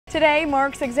Today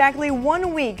marks exactly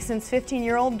 1 week since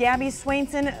 15-year-old Gabbiee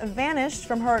Swainson vanished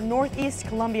from her Northeast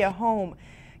Columbia home.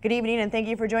 Good evening and thank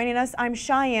you for joining us. I'm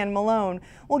Cheyenne Malone.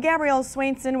 Well, Gabrielle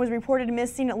Swainson was reported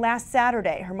missing last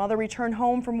Saturday. Her mother returned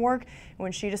home from work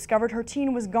when she discovered her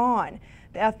teen was gone.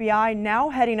 The FBI now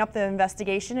heading up the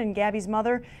investigation, and Gabbie's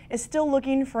mother is still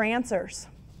looking for answers.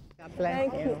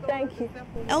 Thank you.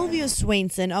 Gabbiee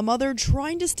Swainson, a mother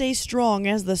trying to stay strong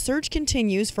as the search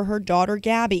continues for her daughter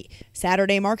Gabbiee.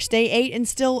 Saturday marks day 8 and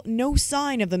still no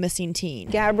sign of the missing teen.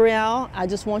 Gabrielle, I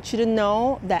just want you to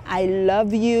know that I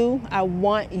love you. I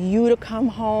want you to come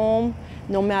home.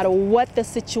 No matter what the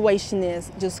situation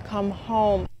is, just come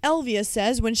home. Elvia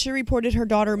says when she reported her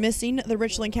daughter missing, the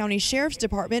Richland County Sheriff's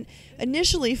Department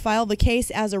initially filed the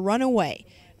case as a runaway.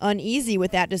 Uneasy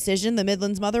with that decision, the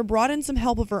Midland's mother brought in some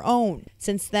help of her own.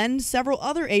 Since then, several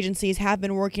other agencies have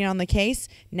been working on the case,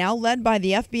 now led by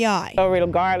the FBI. So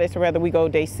regardless of whether we go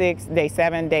day 6, day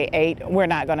 7, day 8, we're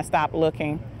not going to stop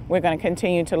looking. We're going to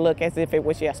continue to look as if it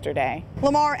was yesterday.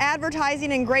 Lamar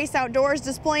Advertising and Grace Outdoors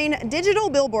displaying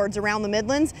digital billboards around the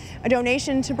Midlands, a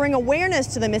donation to bring awareness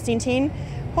to the missing teen,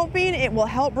 hoping it will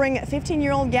help bring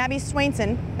 15-year-old Gabbiee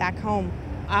Swainson back home.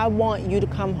 I want you to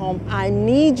come home. I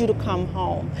need you to come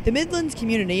home. The Midlands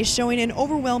community is showing an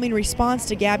overwhelming response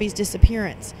to Gabbie's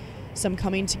disappearance. Some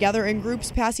coming together in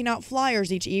groups passing out flyers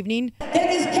each evening. That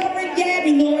is covering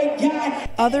Gabbiee, Lord God.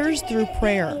 Others through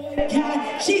prayer.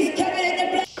 God, she's coming in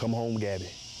the blood. Come home,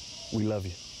 Gabbiee. We love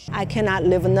you. I cannot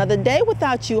live another day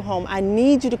without you home. I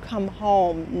need you to come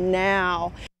home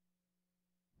now.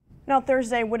 Now,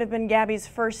 Thursday would have been Gabbie's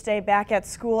first day back at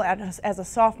school as a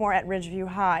sophomore at Ridgeview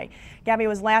High. Gabbiee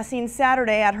was last seen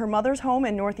Saturday at her mother's home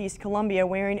in Northeast Columbia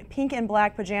wearing pink and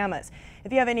black pajamas.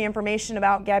 If you have any information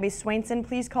about Gabbiee Swainson,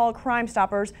 please call Crime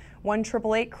Stoppers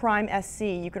 1-888-CRIME-SC.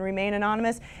 You can remain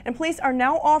anonymous, and police are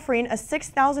now offering a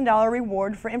 $6,000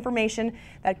 reward for information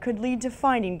that could lead to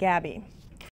finding Gabbiee.